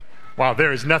Wow,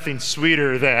 there is nothing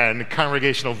sweeter than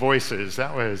congregational voices.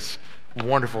 That was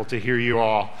wonderful to hear you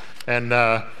all. And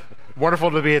wonderful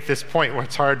to be at this point where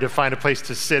it's hard to find a place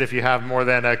to sit if you have more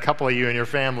than a couple of you in your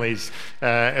families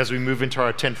as we move into our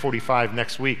 1045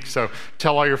 next week. So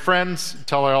tell all your friends,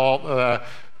 tell all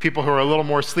people who are a little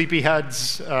more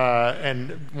sleepyheads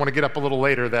and want to get up a little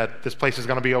later that this place is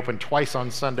going to be open twice on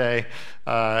Sunday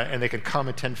and they can come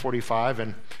at 1045.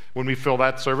 And when we fill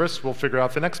that service, we'll figure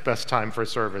out the next best time for a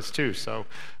service too. So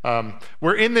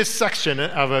we're in this section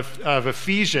of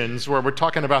Ephesians where we're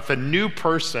talking about the new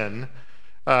person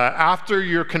after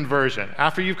your conversion,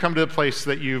 after you've come to the place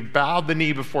that you've bowed the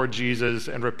knee before Jesus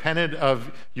and repented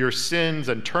of your sins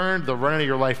and turned the running of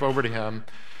your life over to him.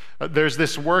 There's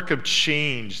this work of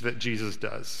change that Jesus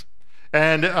does.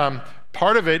 And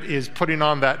part of it is putting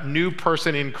on that new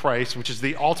person in Christ, which is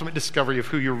the ultimate discovery of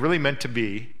who you're really meant to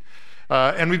be.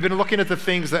 And we've been looking at the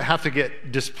things that have to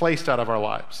get displaced out of our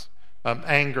lives.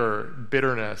 Anger,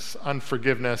 bitterness,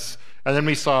 unforgiveness. And then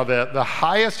we saw that the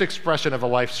highest expression of a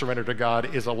life surrendered to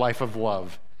God is a life of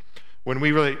love. When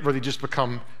we really just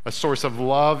become a source of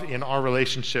love in our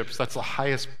relationships, that's the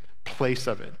highest place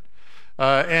of it.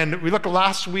 And we looked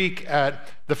last week at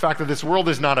the fact that this world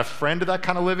is not a friend to that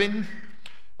kind of living.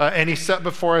 And he set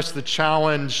before us the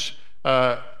challenge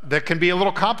that can be a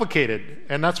little complicated.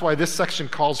 And that's why this section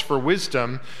calls for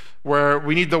wisdom, where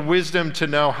we need the wisdom to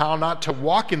know how not to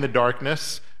walk in the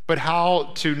darkness, but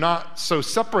how to not so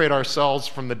separate ourselves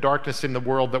from the darkness in the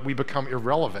world that we become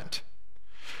irrelevant.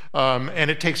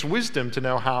 And it takes wisdom to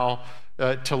know how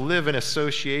to live in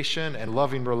association and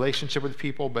loving relationship with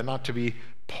people, but not to be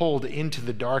pulled into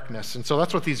the darkness. And so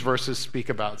that's what these verses speak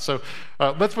about. So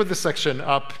let's put this section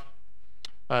up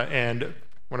and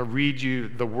I want to read you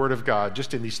the Word of God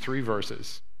just in these 3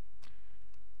 verses.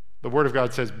 The Word of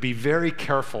God says, "Be very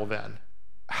careful then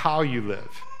how you live,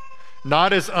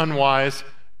 not as unwise,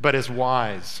 but as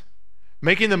wise,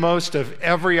 making the most of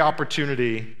every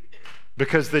opportunity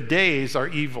because the days are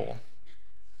evil.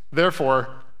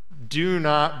 Therefore, do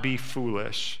not be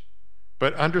foolish,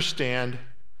 but understand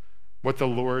what the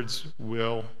Lord's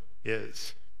will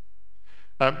is."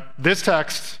 This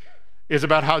text is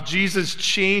about how Jesus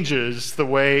changes the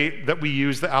way that we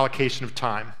use the allocation of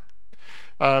time.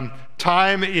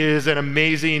 Time is an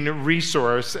amazing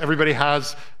resource. Everybody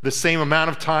has the same amount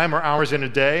of time or hours in a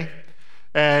day.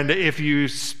 And if you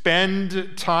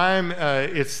spend time,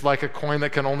 it's like a coin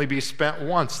that can only be spent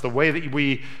once. The way that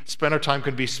we spend our time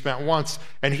can be spent once.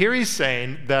 And here he's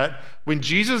saying that when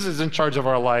Jesus is in charge of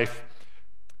our life,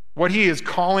 what he is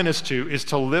calling us to is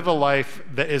to live a life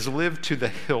that is lived to the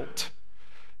hilt.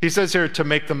 He says here to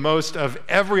make the most of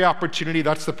every opportunity.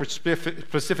 That's the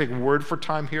specific word for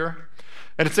time here.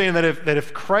 And it's saying that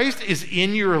if Christ is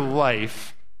in your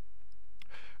life,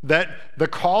 that the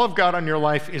call of God on your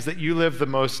life is that you live the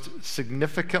most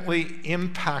significantly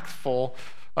impactful,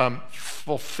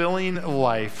 fulfilling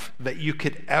life that you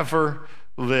could ever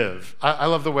live. I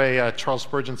love the way Charles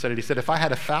Spurgeon said it. He said, if I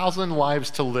had 1,000 lives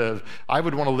to live, I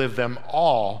would want to live them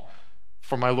all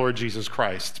for my Lord Jesus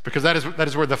Christ, because that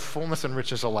is where the fullness and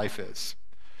richness of life is.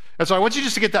 And so I want you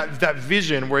just to get that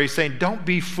vision where he's saying, don't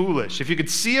be foolish. If you could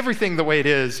see everything the way it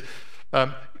is,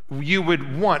 you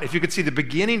would want, if you could see the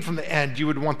beginning from the end, you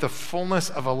would want the fullness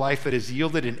of a life that is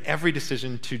yielded in every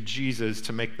decision to Jesus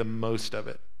to make the most of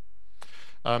it.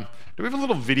 Do we have a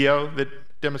little video that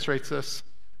demonstrates this?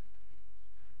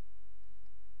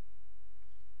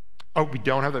 Oh, we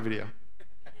don't have that video.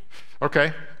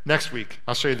 Okay, next week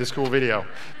I'll show you this cool video.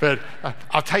 But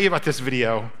I'll tell you about this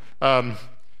video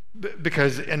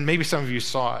because, and maybe some of you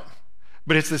saw it,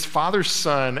 but it's this father's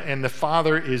son, and the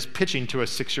father is pitching to a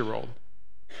 6-year-old.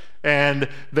 And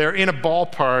they're in a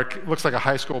ballpark, looks like a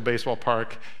high school baseball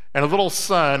park, and a little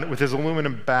son with his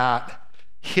aluminum bat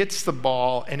hits the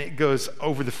ball and it goes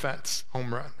over the fence,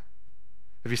 home run.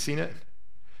 Have you seen it?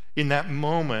 In that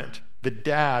moment, the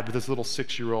dad with his little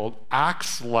 6-year-old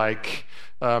acts like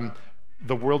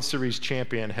the World Series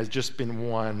champion has just been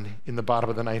won in the bottom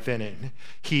of the 9th inning.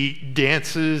 He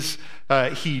dances,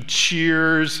 he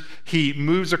cheers, he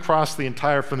moves across the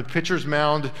entire, from the pitcher's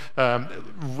mound,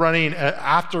 running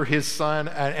after his son,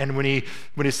 and when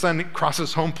his son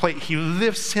crosses home plate, he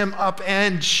lifts him up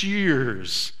and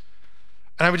cheers.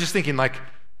 And I was just thinking, like,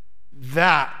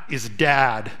 that is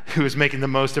dad who is making the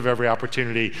most of every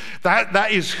opportunity.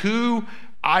 That is who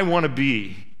I want to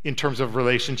be in terms of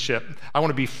relationship. I want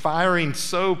to be firing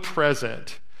so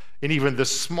present in even the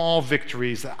small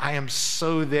victories that I am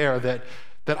so there that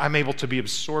I'm able to be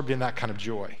absorbed in that kind of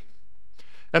joy.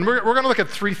 And we're going to look at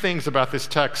 3 things about this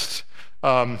text,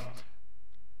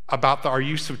 about our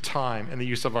use of time and the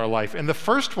use of our life. And the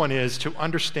first one is to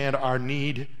understand our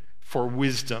need for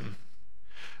wisdom.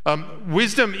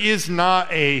 Wisdom is not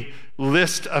a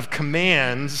list of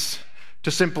commands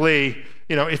to simply,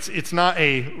 it's not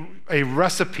a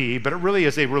recipe, but it really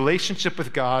is a relationship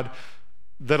with God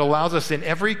that allows us in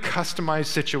every customized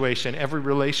situation, every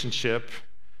relationship,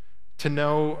 to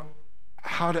know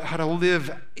how to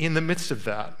live in the midst of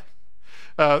that.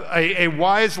 A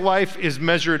wise life is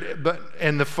measured,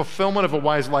 and the fulfillment of a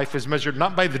wise life is measured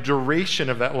not by the duration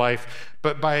of that life,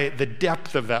 but by the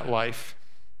depth of that life.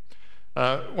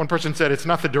 One person said, it's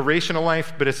not the duration of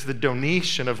life, but it's the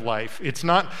donation of life. It's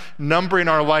not numbering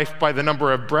our life by the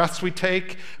number of breaths we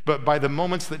take, but by the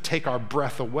moments that take our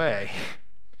breath away.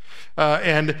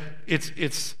 And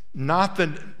it's not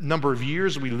the number of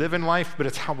years we live in life, but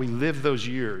it's how we live those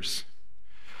years.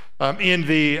 In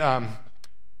the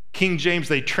King James,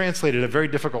 they translated a very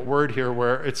difficult word here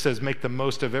where it says make the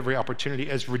most of every opportunity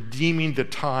as redeeming the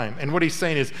time. And what he's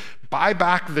saying is buy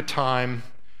back the time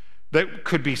that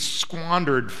could be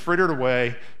squandered, frittered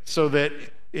away, so that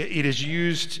it is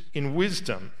used in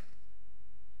wisdom.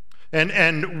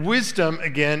 And wisdom,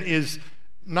 again, is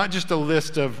not just a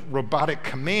list of robotic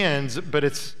commands, but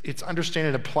it's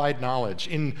understanding applied knowledge.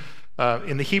 In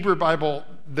the Hebrew Bible,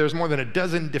 there's more than a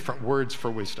dozen different words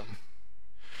for wisdom.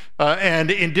 And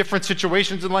in different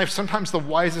situations in life, sometimes the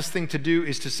wisest thing to do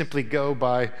is to simply go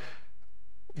by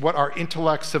what our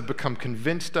intellects have become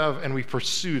convinced of, and we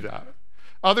pursue that.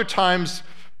 Other times,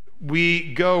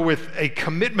 we go with a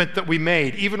commitment that we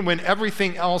made, even when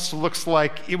everything else looks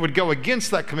like it would go against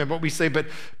that commitment. We say, but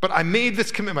I made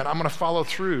this commitment, I'm going to follow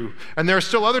through. And there are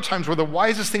still other times where the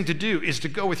wisest thing to do is to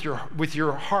go with your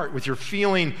heart, with your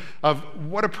feeling of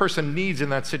what a person needs in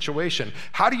that situation.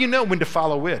 How do you know when to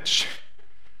follow which?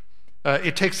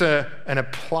 It takes an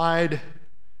applied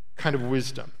kind of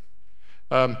wisdom.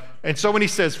 And so when he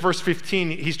says, verse 15,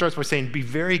 he starts by saying, be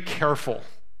very careful.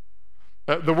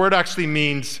 The word actually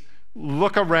means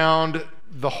look around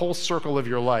the whole circle of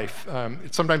your life.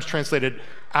 It's sometimes translated,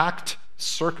 act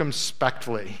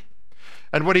circumspectly.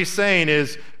 And what he's saying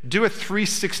is, do a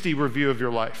 360 review of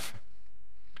your life.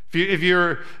 If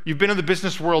you've been in the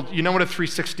business world, you know what a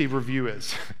 360 review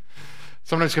is.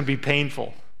 Sometimes it can be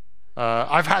painful.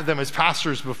 I've had them as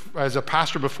a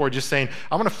pastor before, just saying,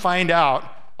 I'm going to find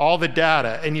out all the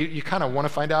data, and you kind of want to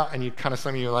find out, and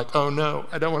some of you are like, oh no,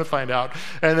 I don't want to find out.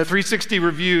 And the 360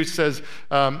 review says,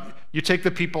 you take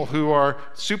the people who are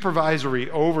supervisory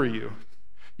over you.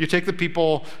 You take the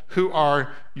people who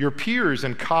are your peers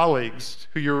and colleagues,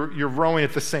 who you're rowing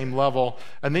at the same level,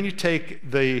 and then you take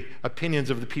the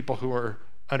opinions of the people who are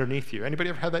underneath you.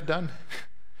 Anybody ever had that done?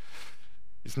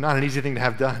 It's not an easy thing to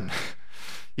have done.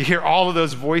 You hear all of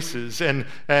those voices, and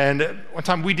one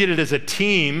time we did it as a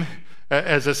team,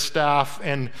 as a staff,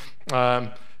 and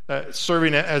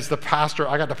serving as the pastor.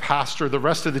 I got to pastor the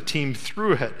rest of the team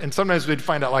through it. And sometimes we'd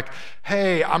find out, like,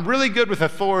 hey, I'm really good with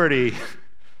authority.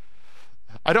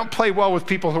 I don't play well with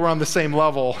people who are on the same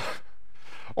level.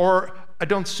 Or I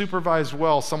don't supervise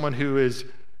well someone who is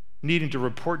needing to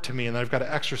report to me, and I've got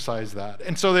to exercise that.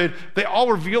 And so they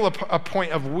all reveal a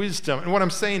point of wisdom. And what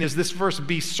I'm saying is this verse,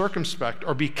 be circumspect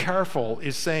or be careful,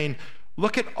 is saying,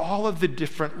 look at all of the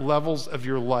different levels of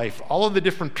your life, all of the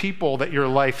different people that your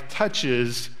life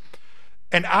touches,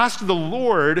 and ask the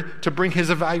Lord to bring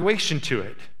his evaluation to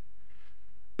it.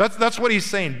 That's what he's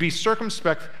saying, be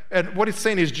circumspect. And what he's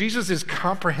saying is Jesus is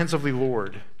comprehensively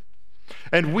Lord.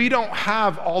 And we don't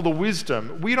have all the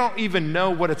wisdom. We don't even know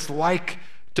what it's like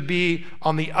to be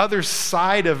on the other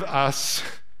side of us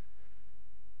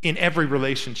in every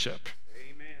relationship.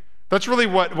 That's really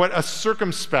what a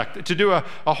circumspect, to do a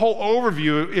whole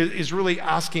overview is really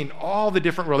asking all the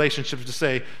different relationships to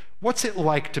say, what's it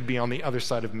like to be on the other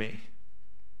side of me?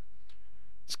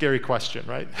 Scary question,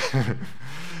 right?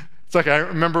 It's like I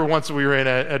remember once we were in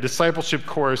a discipleship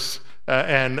course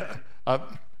and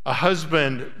a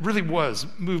husband really was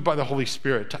moved by the Holy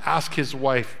Spirit to ask his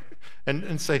wife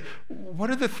and say, what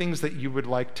are the things that you would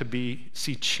like to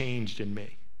see changed in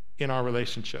me, in our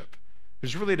relationship? It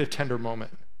was really at a tender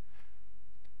moment.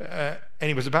 And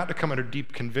he was about to come under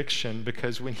deep conviction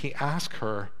because when he asked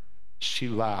her, she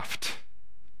laughed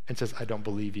and says, I don't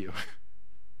believe you.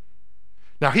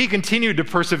 Now, he continued to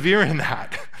persevere in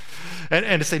that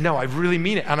and to say, no, I really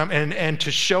mean it. And to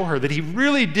show her that he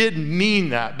really did mean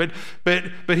that.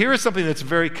 But here is something that's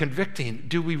very convicting.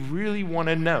 Do we really want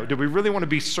to know? Do we really want to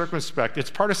be circumspect? It's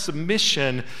part of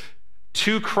submission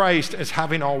to Christ as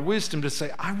having all wisdom to say,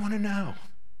 I want to know.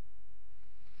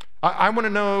 I want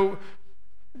to know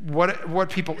what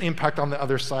people impact on the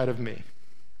other side of me.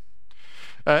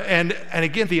 And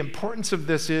again, the importance of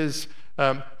this is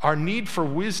our need for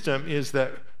wisdom is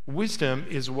that wisdom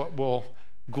is what will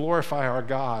glorify our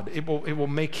God. It will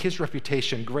make his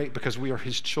reputation great because we are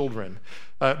his children.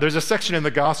 There's a section in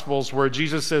the Gospels where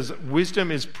Jesus says,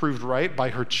 wisdom is proved right by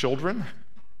her children.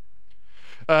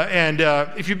 And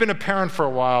if you've been a parent for a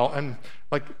while, and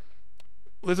like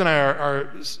Liz and I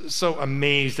are so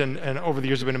amazed, and over the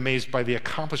years have been amazed by the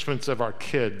accomplishments of our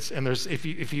kids. And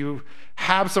if you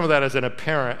have some of that as a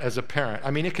parent, I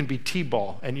mean, it can be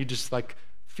t-ball, and you just like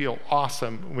feel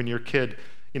awesome when your kid,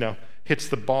 hits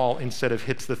the ball instead of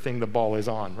hits the thing the ball is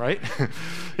on, right?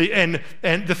 and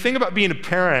the thing about being a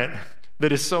parent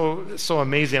that is so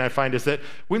amazing, I find, is that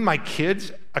when my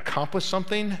kids accomplish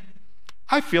something,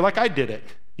 I feel like I did it.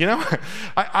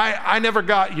 I never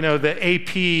got, the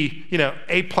AP,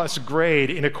 A+ grade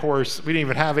in a course. We didn't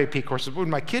even have AP courses. But when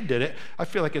my kid did it, I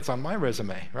feel like it's on my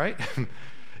resume, right?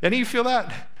 Any of you feel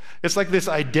that? It's like this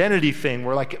identity thing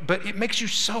where but it makes you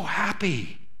so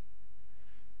happy.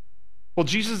 Well,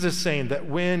 Jesus is saying that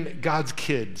when God's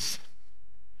kids,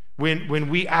 when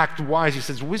we act wise, he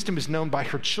says, wisdom is known by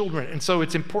her children. And so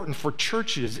it's important for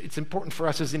churches, it's important for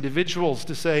us as individuals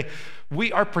to say,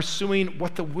 we are pursuing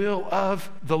what the will of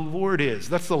the Lord is.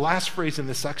 That's the last phrase in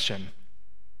this section.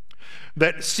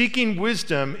 That seeking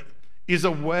wisdom is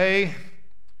a way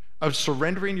of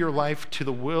surrendering your life to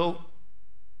the will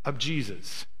of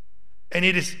Jesus. And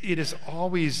it is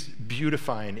always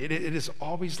beautifying. It is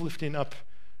always lifting up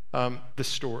the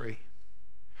story.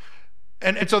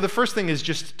 And so the first thing is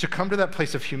just to come to that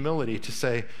place of humility to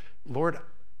say, Lord,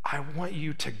 I want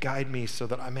you to guide me so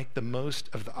that I make the most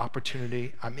of the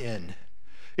opportunity I'm in.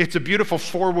 It's a beautiful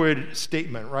forward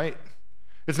statement, right?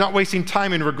 It's not wasting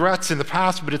time in regrets in the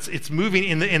past, but it's moving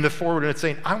in the forward, and it's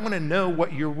saying, I want to know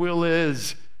what your will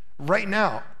is right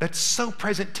now. That's so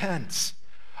present tense.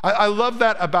 I love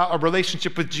that about a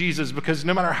relationship with Jesus, because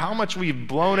no matter how much we've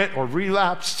blown it or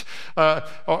relapsed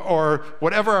or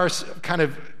whatever our kind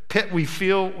of pit we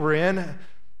feel we're in,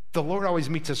 the Lord always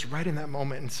meets us right in that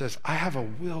moment and says, I have a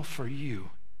will for you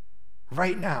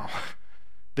right now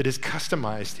that is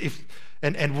customized.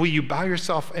 And will you bow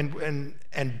yourself and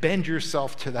bend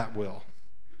yourself to that will?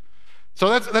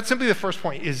 So that's simply the first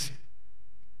point, is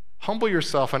humble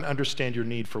yourself and understand your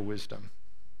need for wisdom.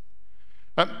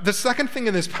 The second thing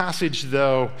in this passage,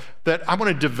 though, that I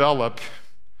want to develop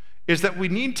is that we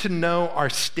need to know our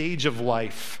stage of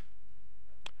life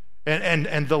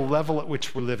and the level at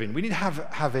which we're living. We need to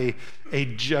have a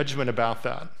judgment about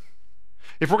that.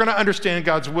 If we're going to understand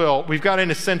God's will, we've got to,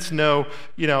 in a sense, know,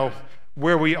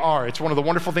 where we are. It's one of the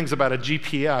wonderful things about a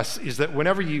GPS is that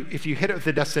if you hit it with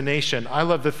the destination, I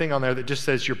love the thing on there that just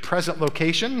says your present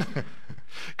location,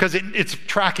 because it's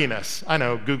tracking us. I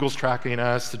know Google's tracking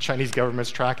us, the Chinese government's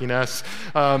tracking us,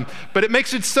 but it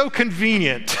makes it so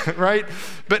convenient, right?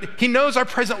 But he knows our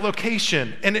present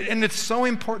location, and it's so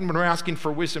important when we're asking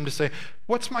for wisdom to say,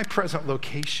 what's my present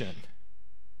location?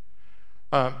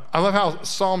 I love how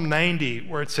Psalm 90,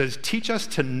 where it says, teach us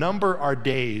to number our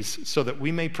days so that we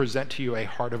may present to you a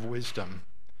heart of wisdom.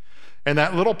 And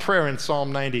that little prayer in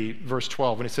Psalm 90, verse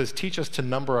 12, when it says, teach us to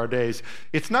number our days,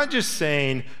 it's not just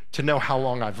saying to know how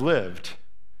long I've lived,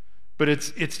 but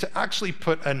it's to actually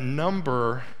put a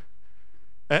number,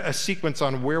 a sequence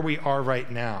on where we are right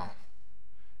now.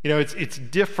 It's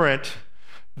different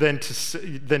than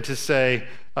to say,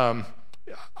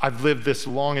 I've lived this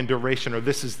long in duration, or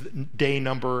this is day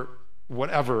number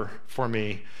whatever for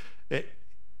me,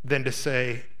 than to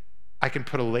say, I can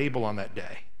put a label on that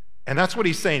day. And that's what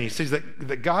he's saying. He says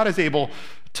that God is able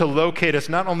to locate us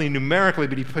not only numerically,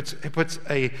 but he puts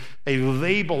a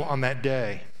label on that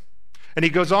day. And he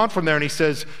goes on from there and he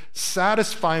says,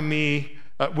 satisfy me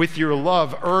with your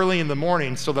love early in the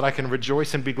morning so that I can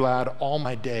rejoice and be glad all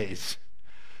my days.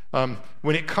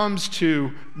 When it comes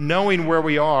to knowing where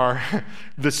we are,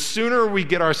 the sooner we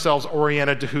get ourselves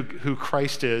oriented to who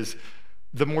Christ is,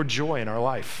 the more joy in our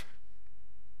life.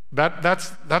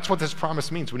 That's what this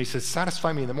promise means. When he says,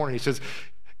 satisfy me in the morning, he says,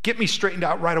 get me straightened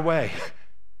out right away.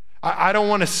 I don't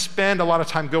want to spend a lot of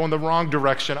time going the wrong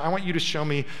direction. I want you to show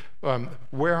me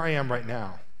where I am right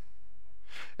now.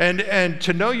 And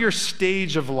to know your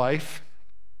stage of life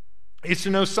is to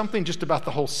know something just about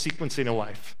the whole sequencing of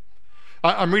life.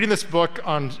 I'm reading this book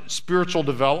on spiritual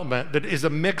development that is a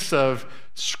mix of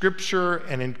scripture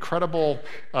and incredible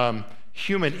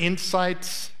human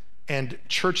insights and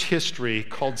church history,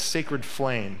 called Sacred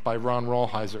Flame by Ron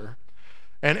Rolheiser.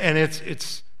 And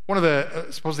it's one of the,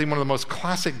 supposedly one of the most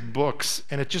classic books,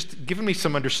 and it's just given me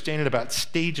some understanding about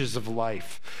stages of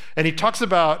life. And he talks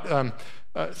about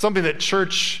something that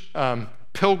church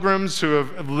pilgrims who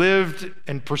have lived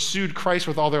and pursued Christ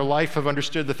with all their life have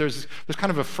understood, that there's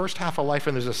kind of a first half of life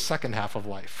and there's a second half of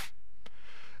life.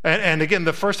 And again,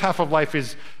 the first half of life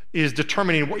is is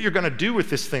determining what you're going to do with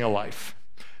this thing of life.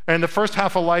 And the first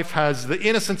half of life has the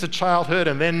innocence of childhood,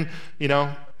 and then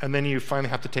you finally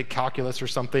have to take calculus or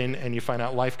something, and you find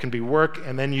out life can be work,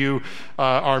 and then you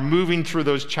are moving through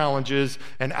those challenges,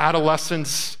 and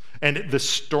adolescence and the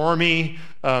stormy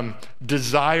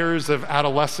desires of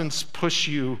adolescence push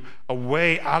you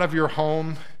away out of your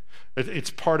home. It's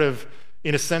part of,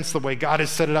 in a sense, the way God has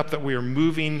set it up, that we are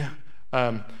moving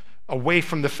away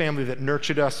from the family that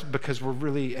nurtured us, because we're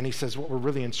really, and he says what we're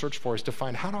really in search for is to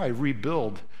find, how do I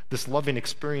rebuild this loving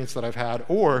experience that I've had,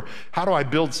 or how do I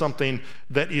build something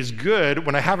that is good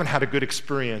when I haven't had a good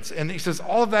experience? And he says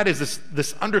all of that is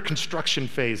this under construction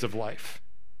phase of life.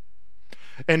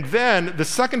 And then the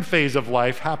second phase of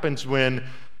life happens when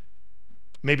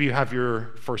maybe you have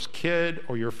your first kid,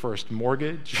 or your first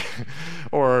mortgage,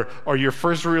 or your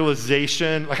first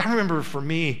realization. Like, I remember for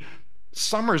me,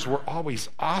 summers were always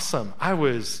awesome. I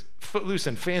was footloose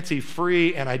and fancy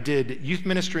free, and I did youth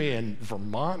ministry in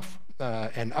Vermont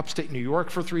and upstate New York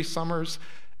for 3 summers.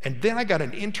 And then I got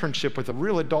an internship with a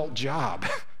real adult job.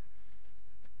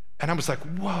 And I was like,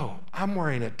 whoa, I'm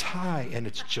wearing a tie and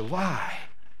it's July.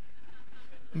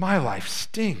 My life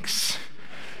stinks.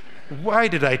 Why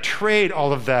did I trade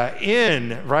all of that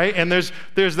in, right? And there's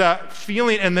that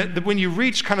feeling, and that when you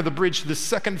reach kind of the bridge to the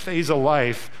second phase of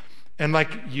life, and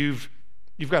like you've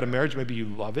got a marriage, maybe you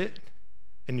love it,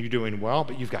 and you're doing well,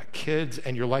 but you've got kids,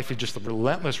 and your life is just the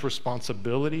relentless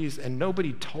responsibilities, and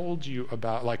nobody told you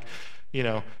about, like,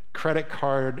 credit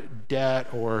card debt,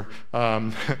 or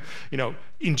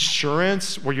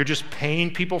insurance, where you're just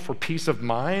paying people for peace of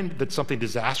mind that something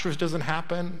disastrous doesn't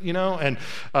happen,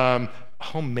 and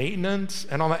home maintenance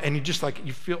and all that, and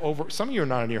you feel some of you are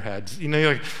nodding your heads, and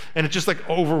it's just like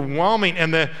overwhelming.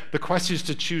 And the question is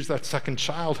to choose that second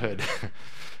childhood.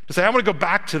 To say, I want to go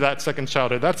back to that second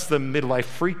childhood. That's the midlife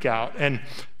freak out. And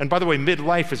by the way,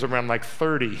 midlife is around like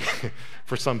 30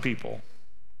 for some people.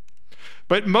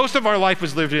 But most of our life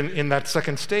is lived in that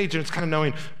second stage, and it's kind of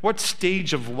knowing what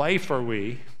stage of life are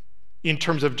we in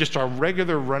terms of just our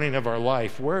regular running of our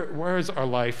life. Where is our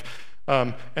life?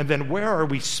 And then where are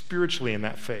we spiritually in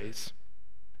that phase?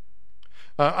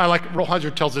 I like,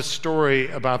 Rolheiser tells this story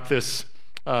about this,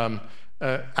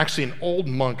 actually an old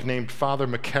monk named Father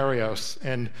Macarius,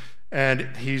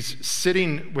 and he's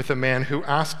sitting with a man who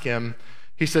asked him,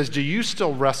 he says, do you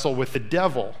still wrestle with the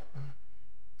devil?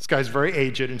 This guy's very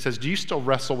aged and says, do you still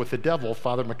wrestle with the devil,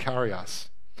 Father Macarius?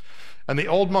 And the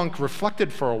old monk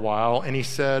reflected for a while, and he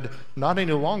said, not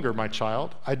any longer, my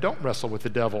child. I don't wrestle with the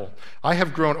devil. I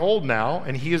have grown old now,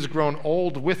 and he has grown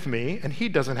old with me, and he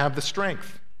doesn't have the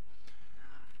strength.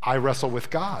 I wrestle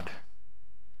with God.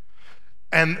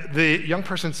 And the young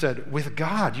person said, with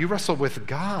God? You wrestle with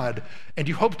God, and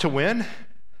you hope to win?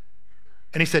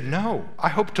 And he said, no, I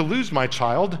hope to lose, my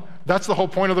child. That's the whole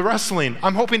point of the wrestling.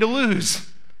 I'm hoping to lose.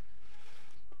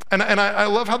 And I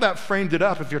love how that framed it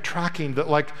up, if you're tracking that,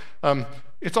 like,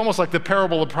 it's almost like the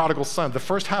parable of the prodigal son. The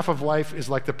first half of life is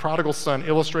like the prodigal son,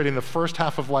 illustrating the first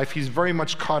half of life. He's very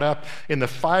much caught up in the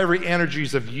fiery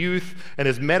energies of youth and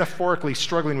is metaphorically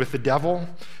struggling with the devil.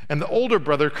 And the older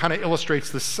brother kind of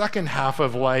illustrates the second half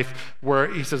of life, where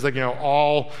he says, like,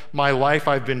 all my life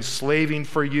I've been slaving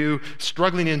for you,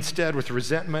 struggling instead with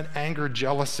resentment, anger,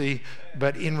 jealousy.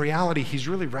 But in reality, he's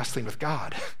really wrestling with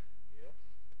God.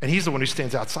 And he's the one who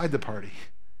stands outside the party.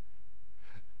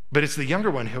 But it's the younger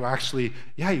one who actually,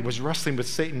 he was wrestling with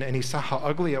Satan, and he saw how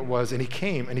ugly it was, and he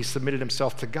came and he submitted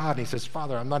himself to God, and he says,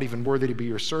 Father, I'm not even worthy to be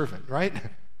your servant, right? Amen.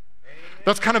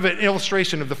 That's kind of an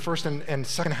illustration of the first and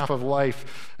second half of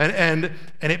life. And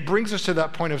it brings us to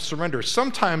that point of surrender.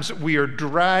 Sometimes we are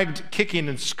dragged kicking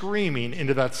and screaming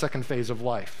into that second phase of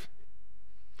life,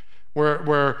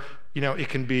 where it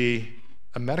can be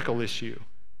a medical issue.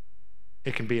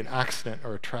 It can be an accident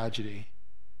or a tragedy.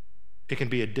 It can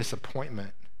be a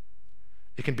disappointment.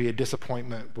 It can be a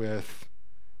disappointment with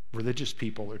religious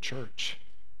people or church.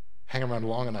 Hang around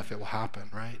long enough, it will happen,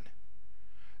 right?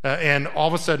 And all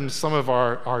of a sudden, some of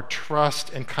our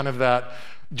trust and kind of that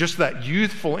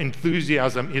youthful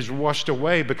enthusiasm is washed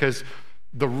away, because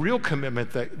the real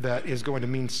commitment that is going to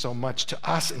mean so much to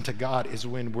us and to God is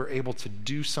when we're able to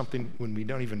do something when we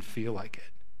don't even feel like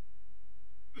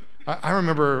it. I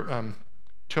remember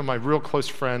two of my real close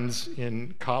friends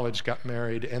in college got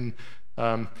married, and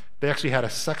they actually had a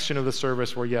section of the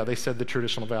service where, they said the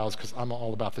traditional vows, because I'm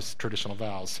all about this traditional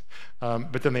vows.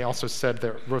 But then they also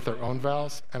wrote their own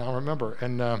vows, and I remember.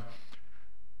 And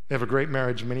they have a great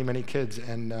marriage, many, many kids.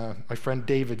 And my friend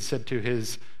David said to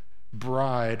his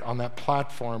bride on that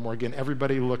platform, where again,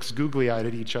 everybody looks googly-eyed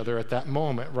at each other at that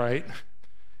moment, right?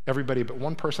 Everybody but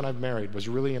one person I've married was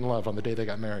really in love on the day they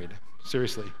got married.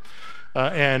 Seriously.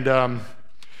 And I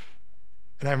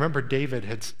remember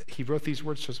David, he wrote these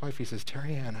words to his wife. He says,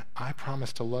 Terry Ann, I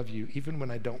promise to love you even when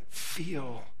I don't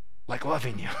feel like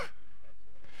loving you.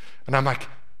 And I'm like,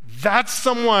 that's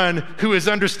someone who is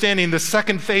understanding the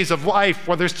second phase of life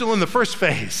while they're still in the first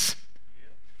phase.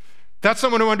 That's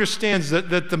someone who understands that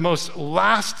the most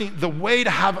lasting, the way to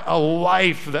have a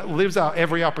life that lives out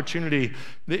every opportunity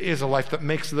is a life that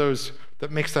makes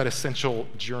that essential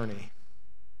journey.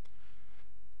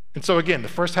 And so again, the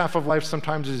first half of life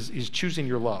sometimes is choosing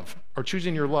your love or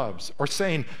choosing your loves or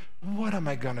saying, what am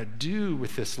I gonna do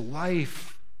with this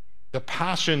life? The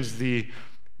passions, the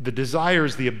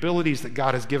desires, the abilities that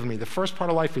God has given me. The first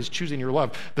part of life is choosing your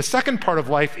love. The second part of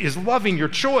life is loving your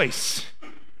choice.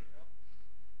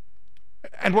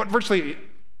 And what virtually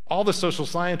all the social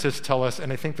scientists tell us,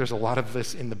 and I think there's a lot of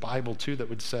this in the Bible too that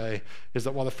would say, is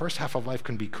that while the first half of life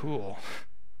can be cool,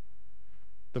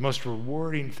 the most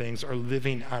rewarding things are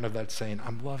living out of that saying,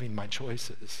 I'm loving my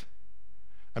choices.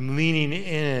 I'm leaning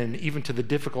in even to the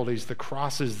difficulties, the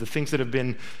crosses, the things that have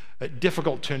been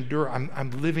difficult to endure.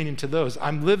 I'm living into those.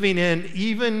 I'm living in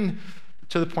even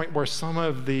to the point where some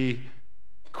of the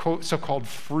quote, so-called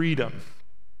freedom.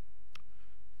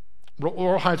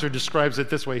 Rolheiser describes it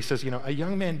this way. He says, a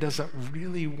young man doesn't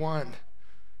really want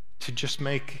to just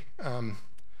make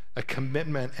a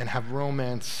commitment and have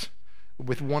romance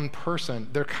with one person.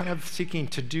 They're kind of seeking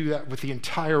to do that with the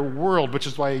entire world, which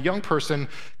is why a young person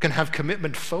can have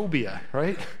commitment phobia,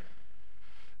 right?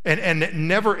 And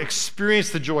never experience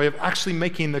the joy of actually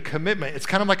making the commitment. It's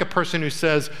kind of like a person who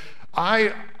says,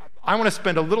 I want to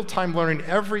spend a little time learning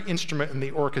every instrument in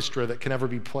the orchestra that can ever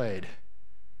be played.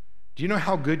 Do you know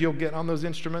how good you'll get on those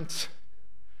instruments?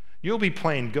 You'll be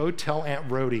playing Go Tell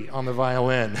Aunt Rhody on the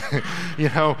violin,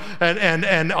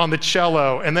 and on the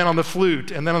cello, and then on the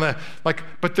flute, and then on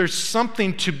but there's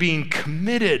something to being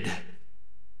committed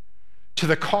to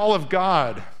the call of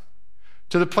God,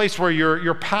 to the place where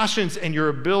your passions and your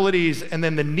abilities and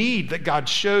then the need that God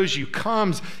shows you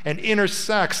comes and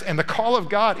intersects. And the call of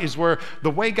God is where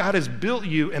the way God has built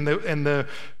you and the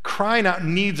crying out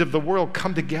needs of the world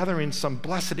come together in some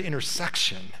blessed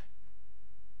intersection.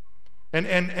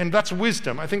 And that's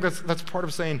wisdom. I think that's part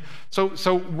of saying,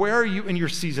 so where are you in your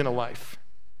season of life?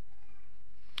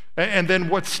 And then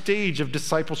what stage of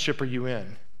discipleship are you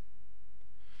in?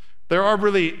 There are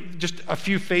really just a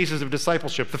few phases of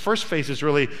discipleship. The first phase is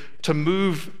really to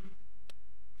move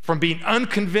from being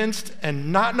unconvinced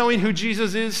and not knowing who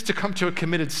Jesus is to come to a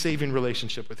committed saving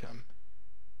relationship with him.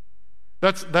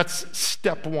 That's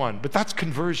step one, but that's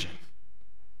conversion.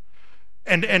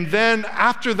 And then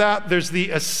after that, there's the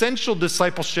essential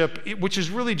discipleship, which is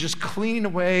really just cleaning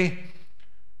away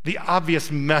the obvious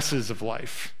messes of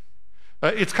life.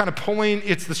 It's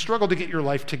the struggle to get your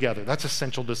life together. That's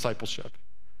essential discipleship.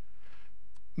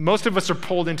 Most of us are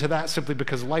pulled into that simply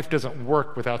because life doesn't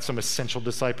work without some essential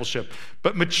discipleship.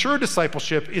 But mature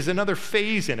discipleship is another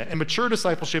phase in it. And mature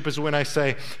discipleship is when I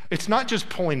say, it's not just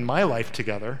pulling my life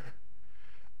together.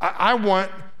 I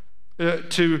want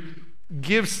to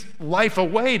give life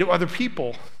away to other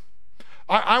people.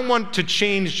 I want to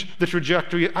change the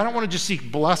trajectory. I don't want to just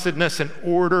seek blessedness and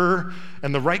order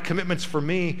and the right commitments for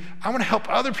me. I want to help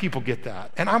other people get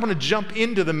that. And I want to jump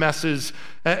into the messes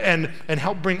and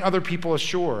help bring other people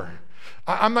ashore.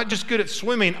 I'm not just good at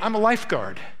swimming, I'm a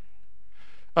lifeguard.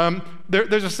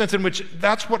 There's a sense in which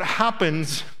that's what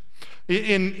happens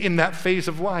in that phase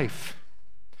of life.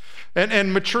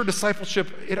 And mature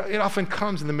discipleship, it often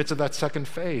comes in the midst of that second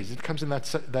phase. It comes in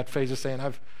that phase of saying,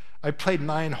 I played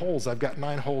 9 holes. I've got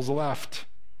 9 holes left.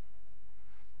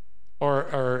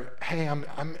 Or hey, I'm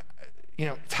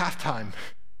it's halftime.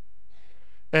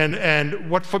 And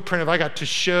what footprint have I got to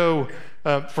show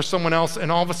for someone else?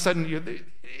 And all of a sudden,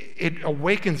 it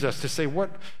awakens us to say,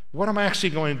 what am I actually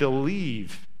going to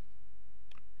leave?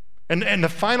 And the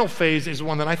final phase is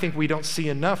one that I think we don't see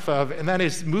enough of, and that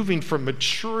is moving from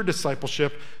mature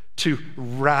discipleship to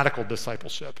radical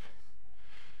discipleship.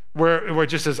 Where it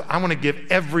just says, I want to give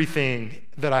everything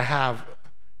that I have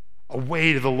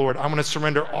away to the Lord. I want to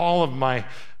surrender all of my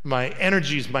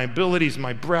energies, my abilities,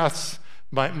 my breaths,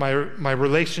 my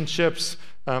relationships.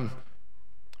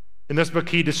 In this book,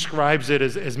 he describes it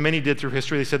as many did through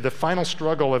history. They said the final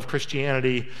struggle of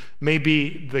Christianity may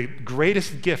be the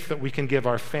greatest gift that we can give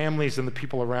our families and the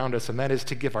people around us, and that is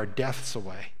to give our deaths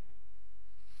away.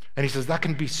 And he says that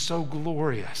can be so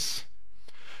glorious.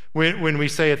 When we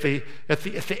say at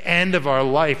the end of our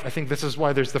life, I think this is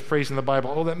why there's the phrase in the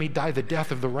Bible, oh, let me die the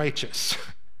death of the righteous.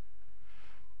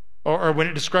 Or when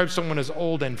it describes someone as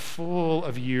old and full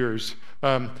of years,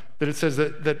 that it says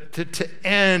that to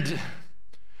end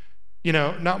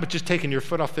not with just taking your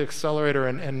foot off the accelerator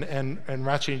and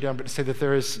ratcheting down, but to say that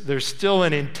there's still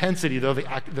an intensity, though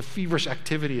the feverish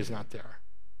activity is not there.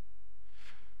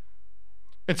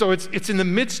 And so it's in the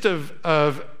midst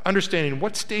of understanding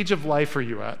what stage of life are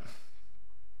you at,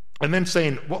 and then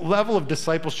saying, what level of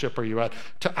discipleship are you at,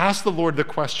 to ask the Lord the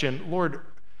question, Lord,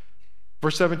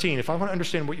 verse 17, if I want to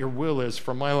understand what your will is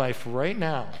for my life right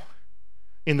now,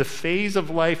 in the phase of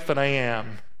life that I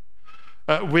am,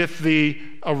 with the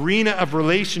arena of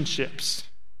relationships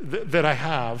that I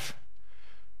have,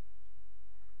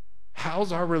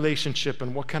 how's our relationship,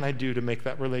 and what can I do to make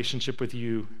that relationship with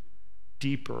you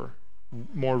deeper,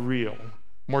 more real,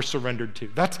 more surrendered to?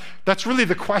 That's really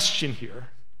the question here.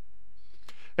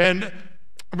 And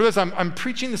I realize I'm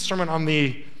preaching this sermon on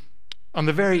the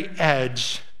very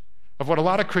edge of what a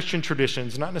lot of Christian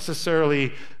traditions, not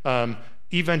necessarily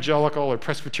evangelical or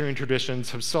Presbyterian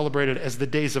traditions, have celebrated as the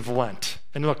days of Lent.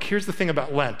 And look, here's the thing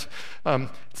about Lent.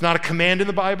 It's not a command in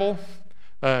the Bible.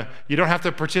 You don't have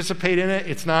to participate in it.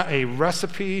 It's not a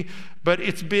recipe, but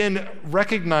it's been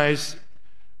recognized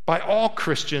by all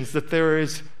Christians that there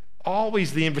is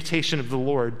always the invitation of the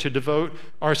Lord to devote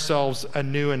ourselves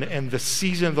anew and the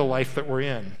season of the life that we're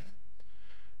in.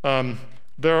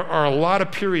 There are a lot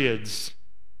of periods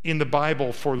in the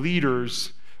Bible for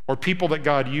leaders or people that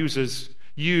God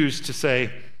used to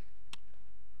say,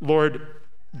 Lord,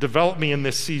 develop me in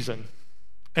this season.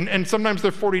 And sometimes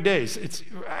they're 40 days.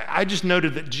 I just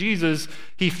noted that Jesus,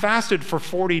 he fasted for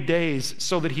 40 days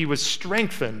so that he was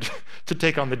strengthened to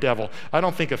take on the devil. I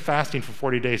don't think of fasting for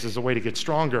 40 days as a way to get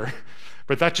stronger,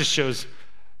 but that just shows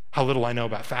how little I know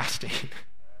about fasting.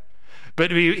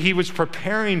 But he was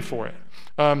preparing for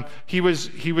it. He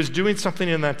was doing something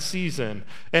in that season.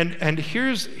 And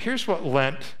here's what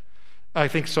Lent, I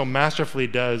think, so masterfully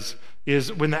does,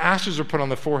 is when the ashes are put on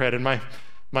the forehead, and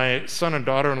my son and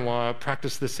daughter-in-law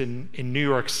practiced this in New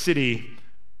York City,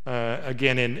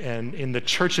 again in the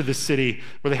church of the city,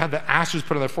 where they had the ashes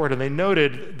put on their forehead, and they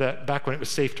noted that back when it was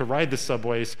safe to ride the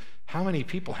subways, how many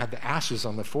people had the ashes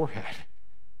on the forehead?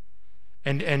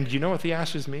 And you know what the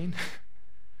ashes mean?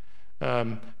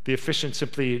 The officiant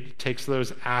simply takes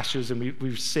those ashes, and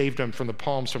we've saved them from the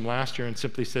palms from last year, and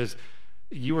simply says,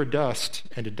 you are dust,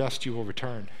 and to dust you will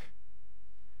return.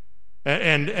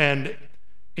 And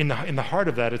in the heart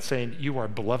of that, it's saying, you are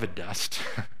beloved dust.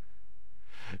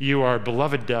 You are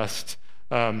beloved dust,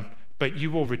 but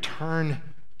you will return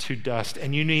to dust,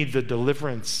 and you need the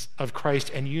deliverance of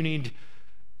Christ, and you need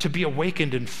to be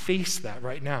awakened and face that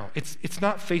right now. It's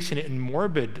not facing it in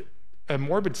a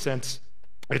morbid sense.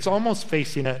 It's almost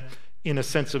facing it in a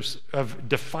sense of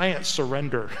defiant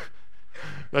surrender.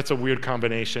 That's a weird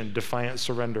combination, defiant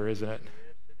surrender, isn't it?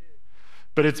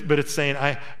 But it's saying,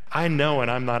 I know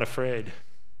and I'm not afraid.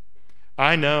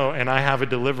 I know and I have a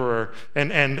deliverer,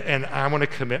 and I want to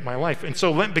commit my life. And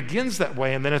so Lent begins that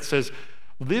way, and then it says,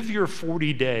 live your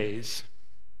 40 days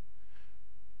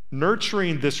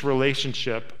nurturing this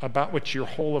relationship about which your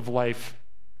whole of life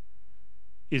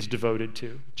is devoted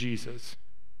to, Jesus.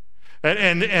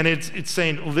 And it's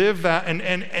saying, live that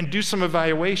and do some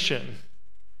evaluation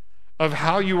of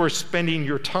how you are spending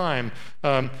your time.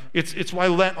 It's why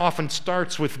Lent often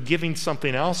starts with giving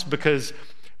something else, because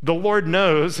the Lord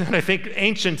knows, and I think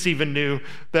ancients even knew,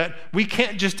 that we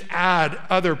can't just add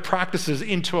other practices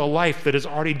into a life that is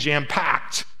already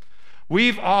jam-packed.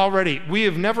 We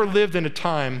have never lived in a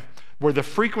time where the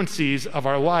frequencies of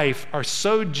our life are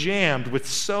so jammed with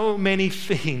so many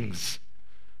things.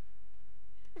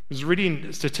 I was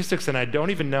reading statistics, and I don't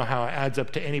even know how it adds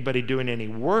up to anybody doing any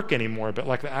work anymore, but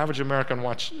like the average American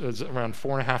watches around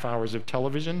 4.5 hours of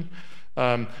television.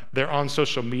 They're on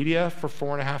social media for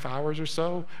 4.5 hours or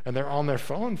so, and they're on their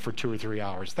phone for 2 or 3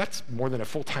 hours. That's more than a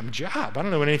full-time job. I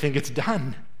don't know when anything gets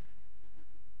done.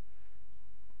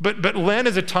 But Lent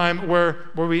is a time where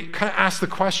we kind of ask the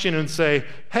question and say,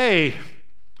 hey,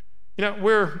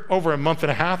 we're over a month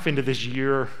and a half into this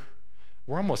year.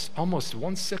 We're almost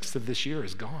 1/6 of this year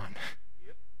is gone.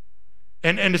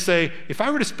 And to say, if I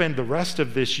were to spend the rest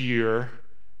of this year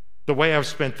the way I've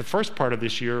spent the first part of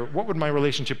this year, what would my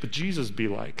relationship with Jesus be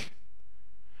like?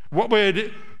 What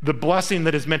would the blessing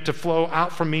that is meant to flow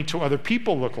out from me to other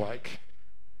people look like?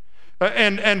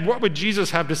 And what would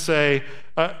Jesus have to say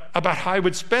about how I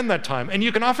would spend that time? And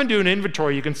you can often do an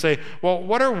inventory. You can say, well,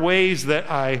 what are ways that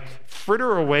I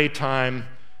fritter away time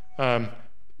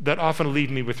that often leave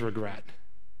me with regret?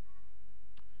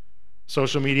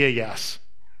 Social media, yes.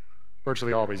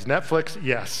 Virtually always. Netflix,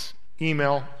 yes.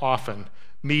 Email, often.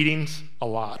 Meetings, a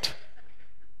lot.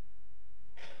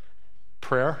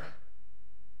 Prayer,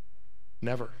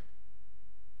 never.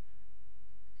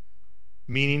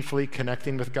 Meaningfully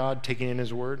connecting with God, taking in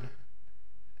His Word,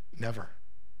 Never.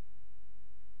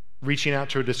 Reaching out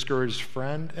to a discouraged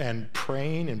friend and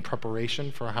praying in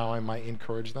preparation for how I might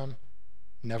encourage them,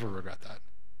 never regret that.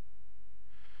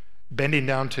 Bending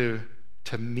down to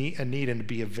meet a need and to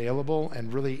be available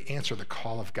and really answer the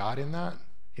call of God in that,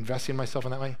 investing in myself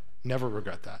in that way, never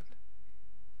regret that.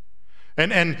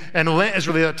 And Lent is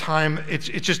really that time, it's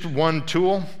just one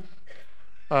tool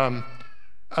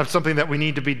of something that we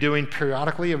need to be doing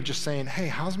periodically, of just saying, hey,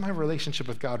 how's my relationship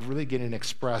with God really getting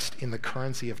expressed in the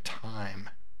currency of time,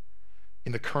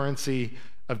 in the currency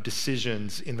of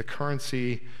decisions, in the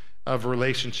currency of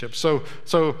relationships? So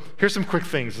here's some quick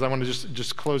things. I want to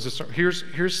just close this.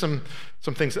 Here's some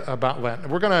things about Lent.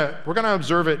 We're gonna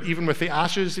observe it even with the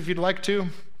ashes, if you'd like to.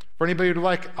 For anybody who'd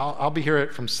like, I'll be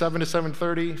here from 7 to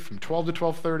 7:30, from 12 to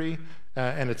 12:30,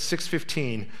 and it's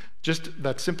 6:15. Just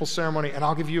that simple ceremony, and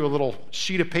I'll give you a little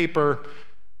sheet of paper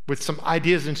with some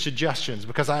ideas and suggestions,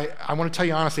 because I want to tell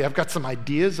you honestly, I've got some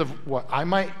ideas of what I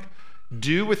might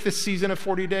do with this season of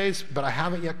 40 days, but I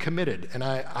haven't yet committed, and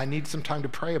I need some time to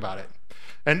pray about it.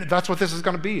 And that's what this is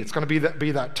going to be. It's going to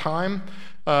be that time.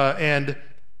 And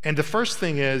the first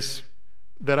thing is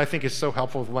that I think is so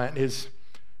helpful with Lent is,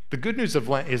 the good news of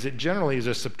Lent is it generally is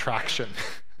a subtraction.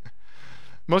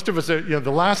 Most of us, the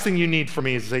last thing you need from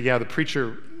me is to say, yeah, the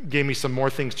preacher gave me some more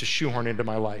things to shoehorn into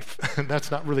my life.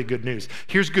 That's not really good news.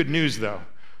 Here's good news, though.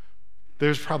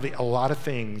 There's probably a lot of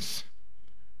things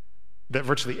that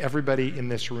virtually everybody in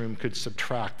this room could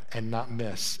subtract and not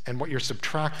miss. And what you're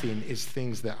subtracting is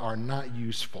things that are not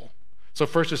useful. So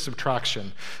first is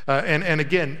subtraction. And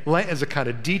again, Lent is a kind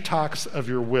of detox of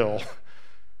your will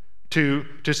to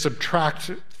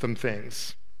subtract some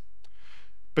things.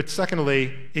 But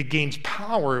secondly, it gains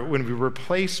power when we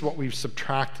replace what we've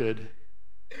subtracted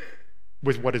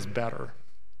with what is better,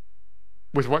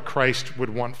 with what Christ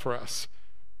would want for us.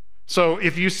 So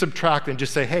if you subtract and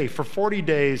just say, hey, for 40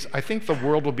 days, I think the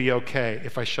world will be okay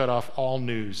if I shut off all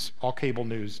news, all cable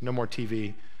news, no more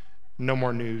TV, no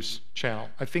more news channel.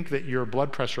 I think that your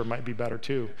blood pressure might be better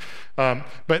too.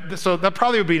 So that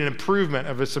probably would be an improvement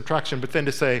of a subtraction, but then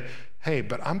to say, hey,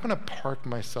 but I'm gonna park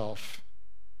myself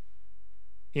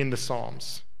in the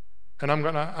Psalms, and I'm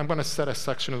gonna set a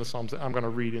section of the Psalms that I'm gonna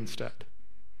read instead.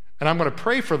 And I'm going to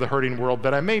pray for the hurting world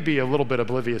that I may be a little bit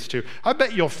oblivious to. I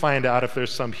bet you'll find out if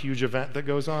there's some huge event that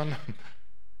goes on.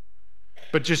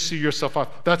 But just see yourself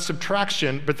off. That's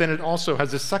subtraction, but then it also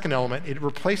has this second element. It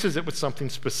replaces it with something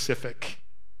specific.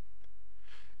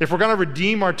 If we're going to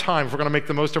redeem our time, if we're going to make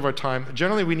the most of our time,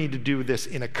 generally we need to do this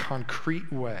in a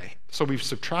concrete way. So we've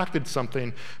subtracted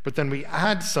something, but then we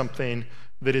add something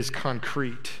that is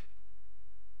concrete.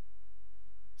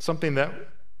 Something that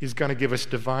is going to give us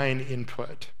divine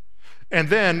input. And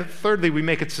then, thirdly, we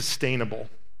make it sustainable.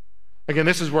 Again,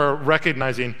 this is where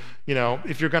recognizing,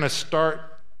 if you're going to start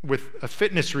with a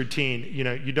fitness routine,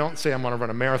 you don't say, I'm going to run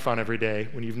a marathon every day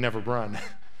when you've never run.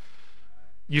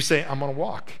 You say, I'm going to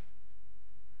walk.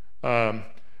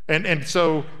 And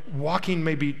so walking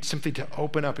may be simply to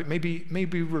open up. It may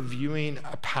be reviewing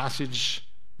a passage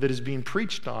that is being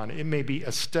preached on. It may be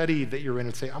a study that you're in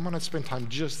and say, I'm going to spend time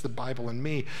just the Bible and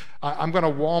me. I'm going to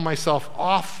wall myself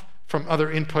off from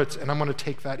other inputs, and I'm going to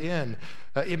take that in.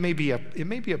 It may be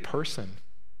a person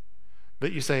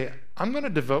that you say, I'm going to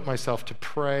devote myself to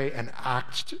pray and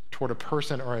act toward a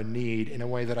person or a need in a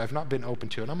way that I've not been open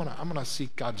to, and I'm going to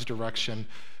seek God's direction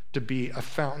to be a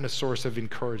fountain, a source of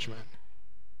encouragement.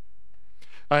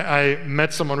 I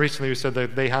met someone recently who said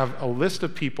that they have a list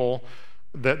of people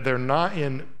that they're not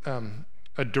in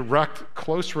a direct,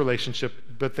 close relationship,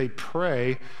 but they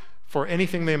pray for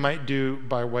anything they might do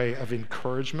by way of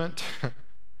encouragement,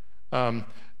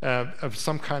 of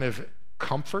some kind of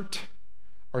comfort,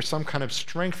 or some kind of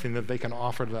strengthening that they can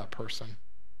offer to that person.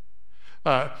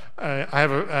 I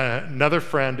have another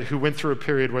friend who went through a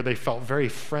period where they felt very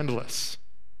friendless.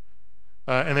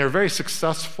 And they were very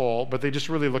successful, but they just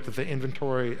really looked at the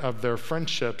inventory of their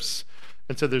friendships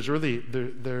and said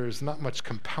there's not much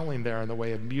compelling there in the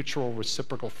way of mutual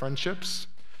reciprocal friendships,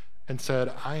 and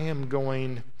said, I am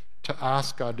going to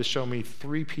ask God to show me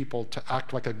 3 people to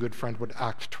act like a good friend would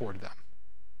act toward them.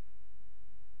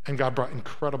 And God brought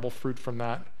incredible fruit from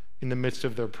that in the midst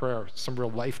of their prayer. Some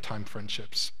real lifetime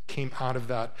friendships came out of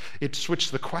that. It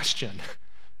switched the question.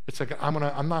 It's like,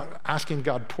 I'm not asking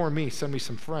God, pour me, send me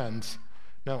some friends.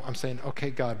 No, I'm saying, okay,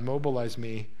 God, mobilize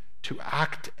me to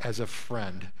act as a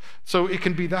friend. So it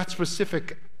can be that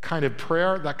specific kind of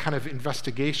prayer, that kind of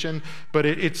investigation, but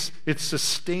it's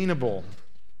sustainable.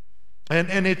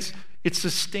 And it's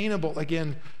sustainable,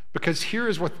 again, Because here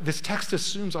is what this text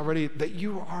assumes already, that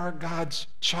you are God's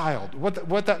child.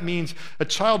 What that means, a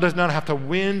child does not have to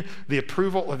win the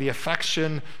approval or the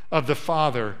affection of the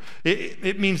Father.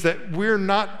 It means that we're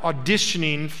not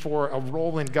auditioning for a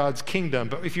role in God's kingdom.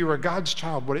 But if you're a God's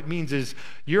child, what it means is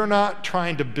you're not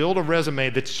trying to build a resume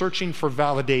that's searching for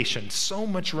validation. So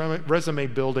much resume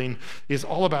building is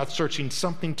all about searching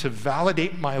something to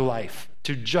validate my life,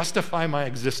 to justify my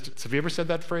existence. Have you ever said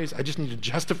that phrase? I just need to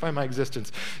justify my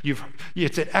existence.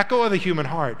 It's an echo of the human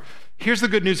heart. Here's the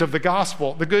good news of the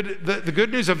gospel. The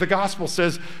good news of the gospel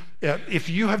says, if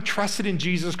you have trusted in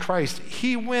Jesus Christ,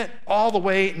 he went all the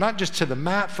way, not just to the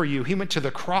mat for you, he went to the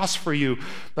cross for you.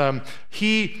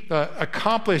 He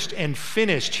accomplished and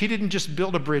finished. He didn't just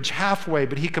build a bridge halfway,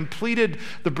 but he completed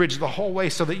the bridge the whole way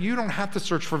so that you don't have to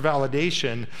search for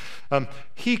validation.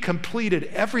 He completed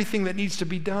everything that needs to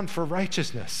be done for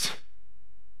righteousness.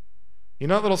 You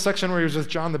know that little section where he was with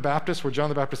John the Baptist, where John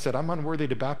the Baptist said, I'm unworthy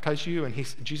to baptize you? And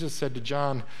Jesus said to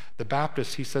John the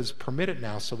Baptist, he says, permit it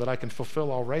now so that I can fulfill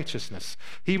all righteousness.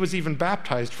 He was even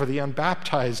baptized for the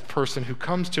unbaptized person who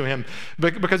comes to him,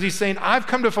 because he's saying, I've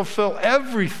come to fulfill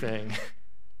everything.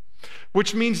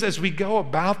 Which means as we go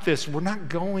about this, we're not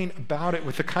going about it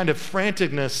with the kind of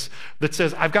franticness that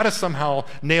says, I've got to somehow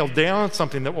nail down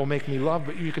something that will make me loved.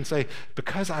 But you can say,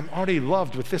 because I'm already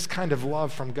loved with this kind of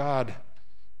love from God,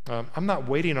 I'm not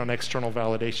waiting on external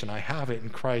validation. I have it in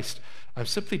Christ. I'm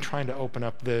simply trying to open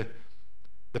up the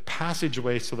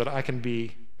passageway so that I can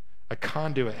be a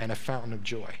conduit and a fountain of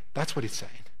joy. That's what he's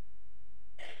saying.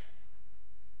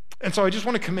 And so I just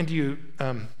want to commend you,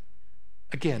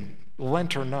 again,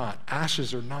 Lent or not,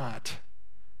 ashes or not.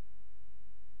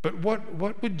 But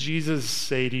what would Jesus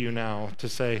say to you now to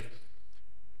say,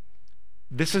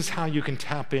 this is how you can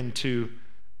tap into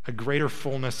a greater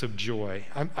fullness of joy?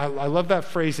 I love that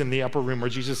phrase in the upper room where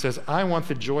Jesus says, I want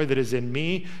the joy that is in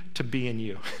me to be in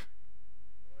you.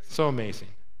 So amazing.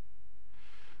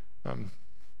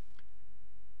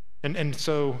 And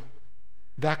so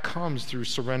that comes through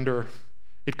surrender.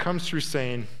 It comes through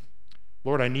saying,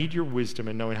 Lord, I need your wisdom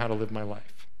in knowing how to live my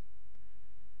life.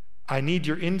 I need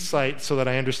your insight so that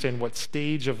I understand what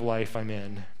stage of life I'm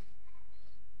in.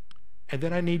 And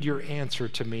then I need your answer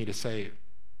to me to say,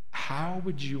 how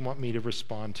would you want me to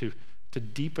respond to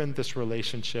deepen this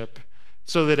relationship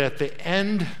so that at the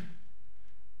end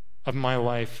of my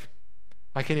life,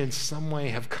 I can in some way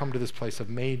have come to this place of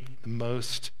made the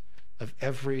most of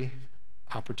every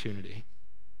opportunity.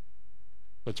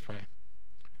 Let's pray.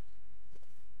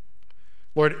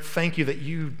 Lord, thank you that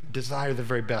you desire the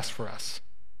very best for us.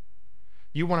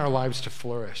 You want our lives to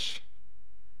flourish.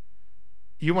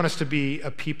 You want us to be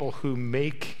a people who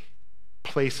make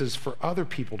places for other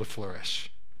people to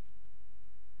flourish.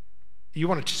 You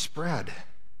want it to spread.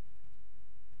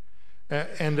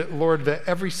 And Lord, that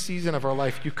every season of our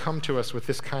life, you come to us with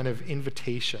this kind of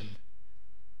invitation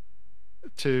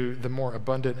to the more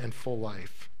abundant and full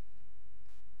life.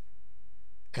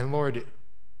 And Lord,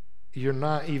 you're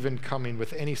not even coming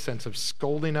with any sense of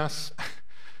scolding us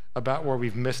about where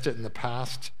we've missed it in the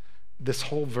past. This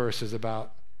whole verse is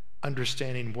about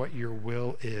understanding what your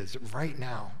will is right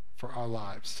now for our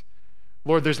lives.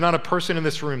 Lord, there's not a person in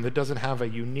this room that doesn't have a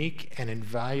unique and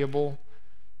invaluable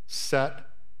set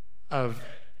of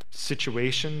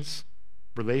situations,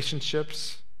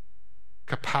 relationships,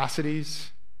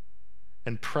 capacities,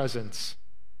 and presence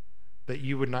that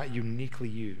you would not uniquely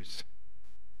use.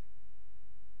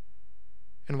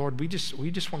 And Lord, we just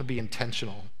want to be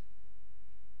intentional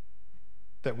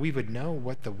that we would know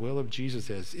what the will of Jesus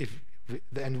is.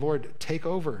 And Lord, take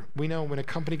over. We know when a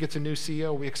company gets a new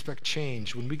CEO, we expect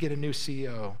change. When we get a new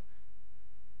CEO,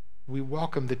 we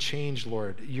welcome the change,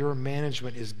 Lord. Your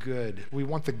management is good. We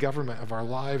want the government of our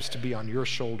lives to be on your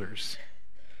shoulders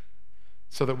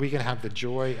so that we can have the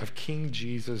joy of King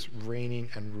Jesus reigning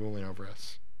and ruling over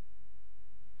us.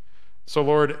 So,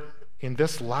 Lord, in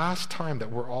this last time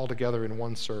that we're all together in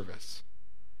one service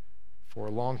for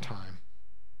a long time,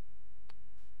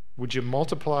 would you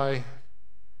multiply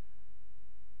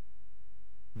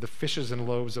the fishes and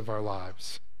loaves of our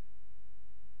lives?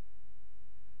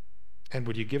 And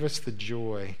would you give us the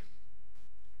joy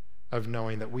of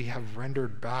knowing that we have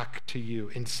rendered back to you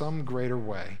in some greater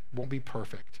way? Won't be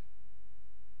perfect,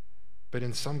 but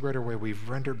in some greater way we've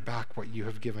rendered back what you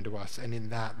have given to us, and in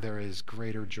that there is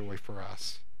greater joy for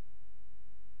us.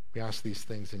 We ask these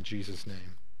things in Jesus'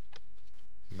 name.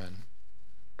 Amen.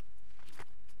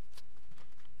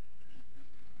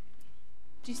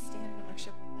 Would you stand and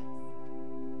worship with us?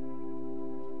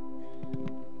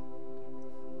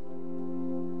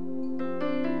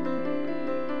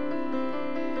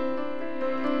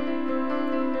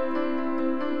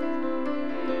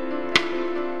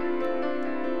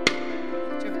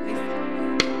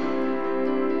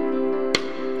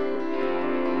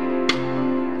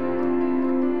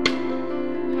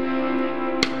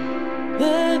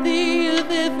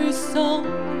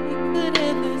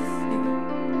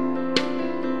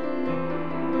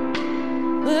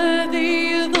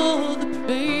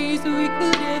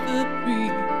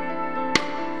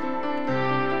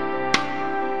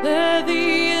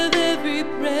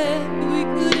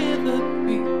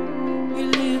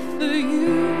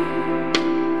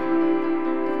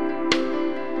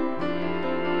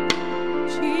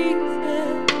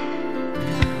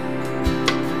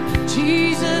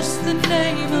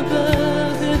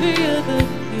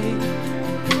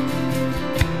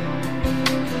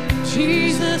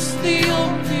 Jesus, the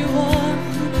only one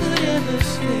who could ever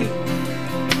stay.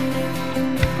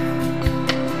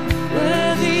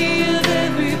 Worthy of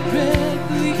every breath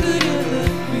we could ever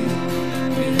breathe.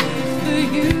 We live for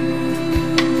you.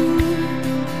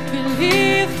 We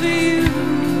live for you.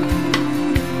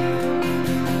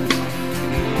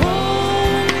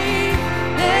 Holy,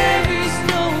 there is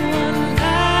no one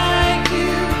like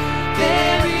you.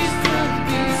 There is none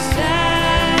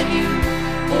beside you.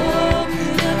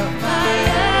 Open up my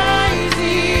eyes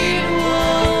in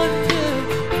wonder.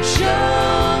 Show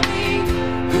me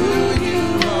who you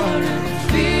are and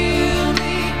fill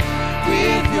me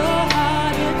with your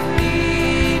heart and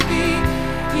lead me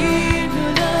in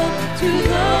your love to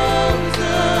those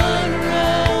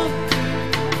around.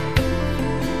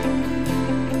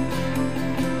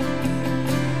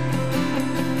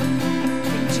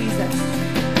 King Jesus.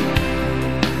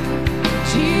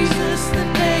 Jesus, the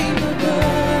name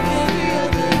above every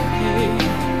other name.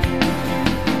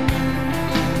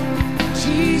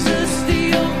 Jesus, the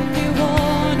only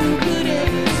one who could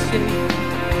ever save.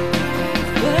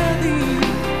 Worthy,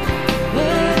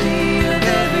 worthy of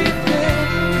every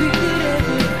breath we could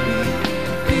ever breathe.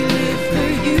 We live for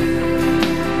you.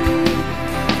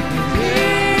 We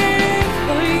live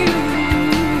for you.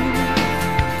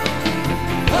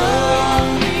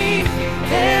 Holy,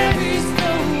 there is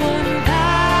no one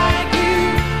like you.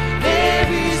 There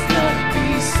is none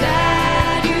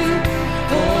beside you.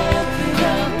 Open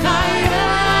up my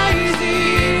eyes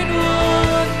in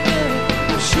wonder.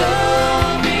 Show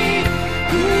me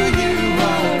who you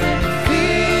are and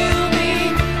fill me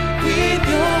with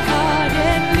your heart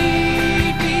and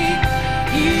lead me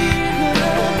in your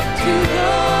love to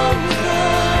those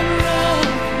around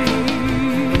me.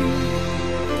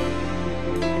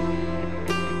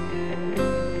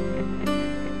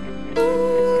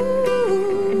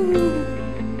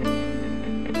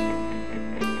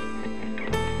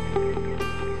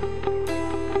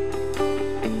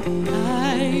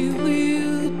 I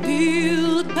will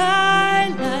build my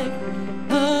life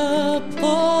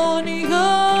upon your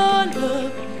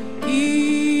love.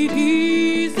 It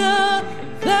is a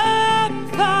firm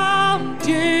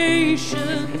foundation.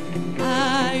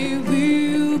 I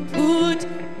will put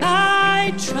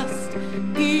my trust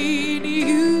in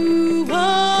you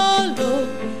alone,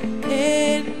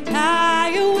 and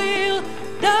I will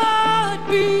not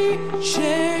be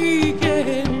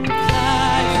shaken. I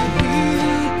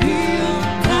will build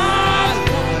my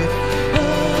life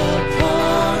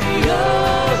upon your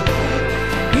love.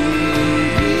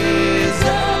 It is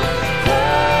a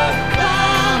firm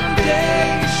foundation.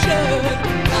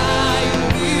 I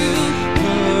will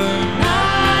put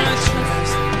my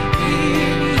trust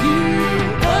in you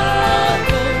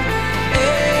alone,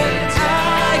 and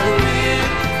I will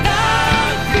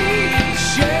not be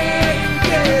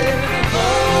shaken.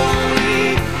 Holy,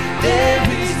 there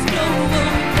is no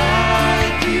one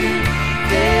like you.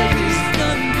 There is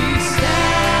none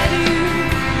beside you.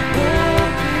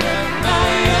 Open up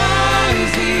my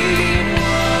eyes in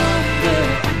wonder.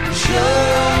 Show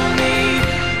me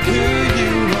who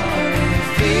you are and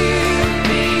fill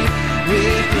me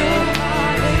with your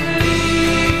heart and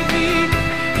lead me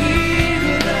in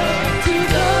your love to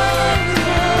those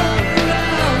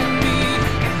around me.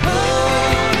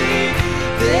 Holy,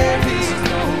 there is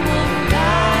no one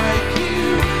like you.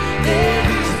 There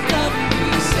is none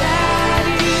beside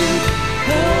you.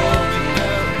 Open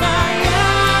up my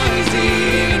eyes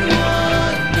in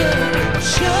wonder.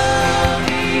 Show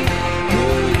me who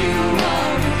you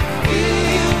are and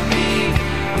fill me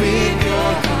with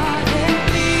your heart and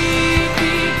lead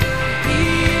me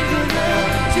in your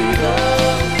love to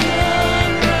those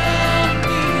around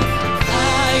me.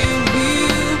 I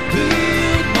will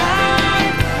build my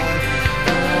life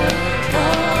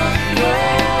upon your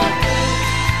love.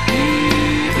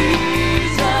 It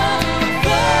is a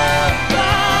firm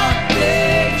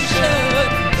foundation.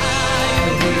 I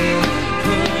will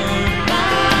put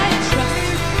my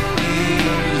trust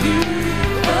in you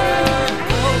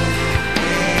alone,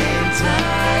 and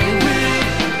I will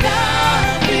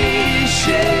not be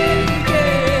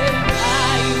shaken.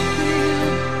 I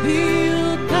will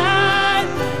build my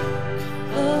life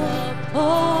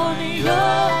upon your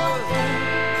love.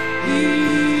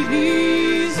 It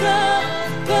is a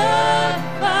firm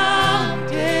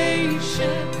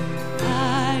foundation.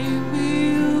 I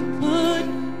will put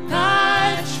my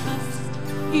trust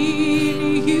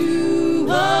in you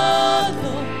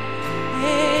alone,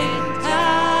 and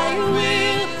I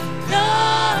will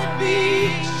not be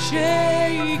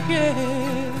shaken.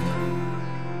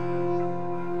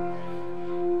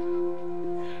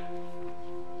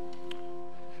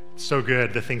 So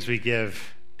good, the things we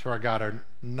give to our God are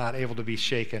not able to be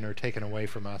shaken or taken away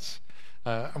from us.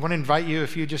 I want to invite you,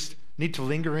 if you just need to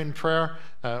linger in prayer,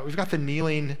 we've got the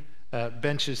kneeling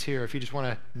benches here. If you just want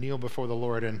to kneel before the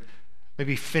Lord and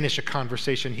maybe finish a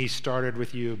conversation he started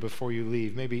with you before you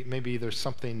leave. Maybe there's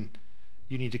something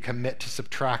you need to commit to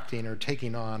subtracting or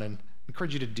taking on, and I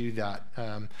encourage you to do that.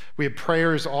 We have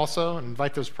prayers also, and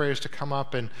invite those prayers to come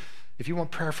up. And if you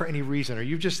want prayer for any reason, or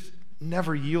you've just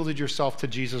never yielded yourself to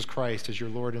Jesus Christ as your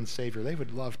Lord and Savior, they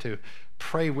would love to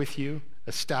pray with you,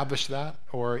 establish that,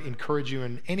 or encourage you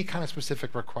in any kind of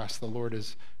specific request the Lord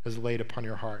has laid upon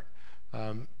your heart.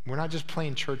 We're not just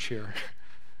playing church here.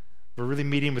 We're really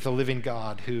meeting with a living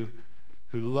God who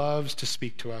loves to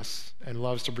speak to us and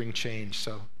loves to bring change.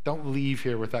 So don't leave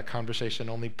here with that conversation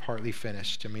only partly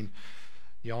finished. I mean,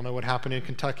 you all know what happened in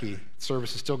Kentucky.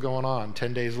 Service is still going on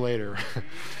 10 days later.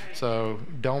 So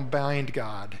don't bind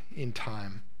God in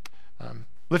time.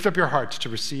 Lift up your hearts to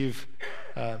receive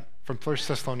from 1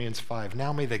 Thessalonians 5.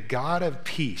 Now may the God of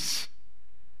peace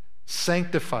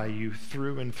sanctify you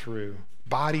through and through,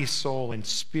 body, soul, and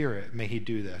spirit. May he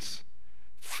do this.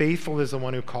 Faithful is the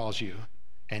one who calls you,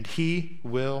 and he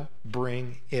will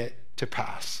bring it to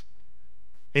pass.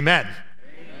 Amen.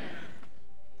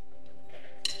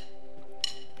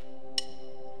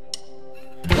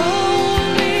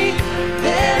 Holy,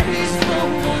 there is no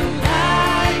one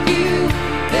like you.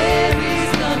 There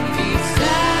is none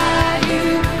beside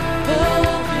you.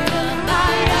 Open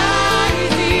my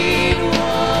eyes in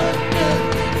wonder.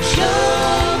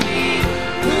 Show me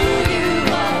who you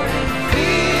are and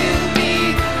fill me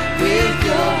with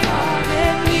your heart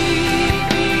and lead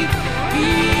me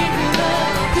in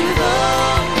love to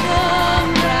all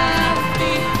around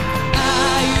me. I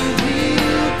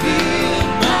will build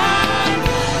my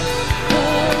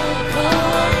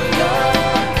upon your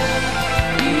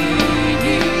it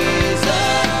is a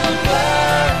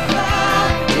firm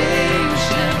foundation.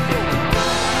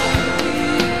 I will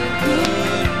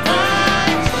put my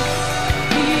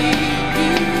trust in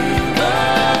you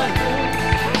alone,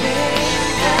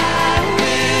 and I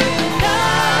will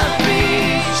not be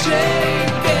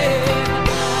shaken.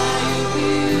 I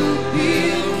will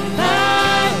build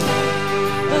my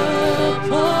hope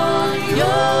upon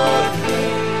your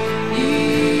faith.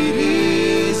 It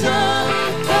is a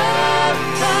firm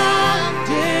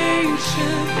foundation.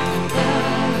 I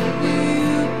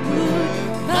will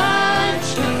put my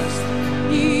trust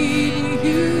in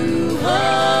you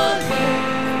alone,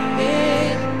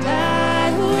 and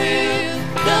I will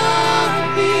not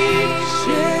be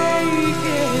shaken.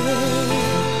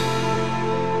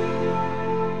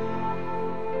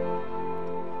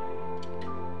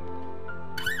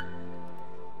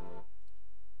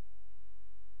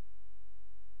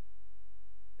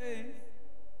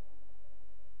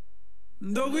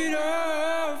 Though it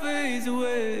all fades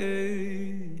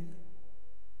away,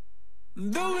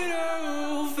 though it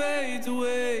all fades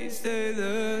away, stay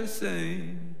the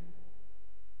same.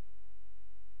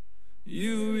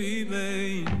 You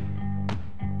remain.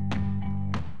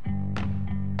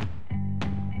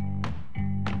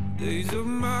 Days of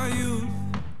my youth,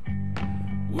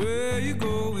 where you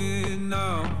going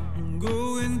now? I'm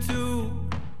going to.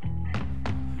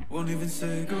 Won't even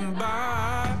say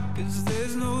goodbye, 'cause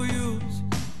there's no use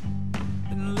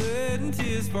in letting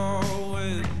tears fall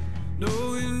when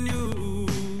knowing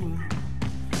you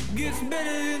gets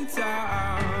better in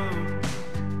time.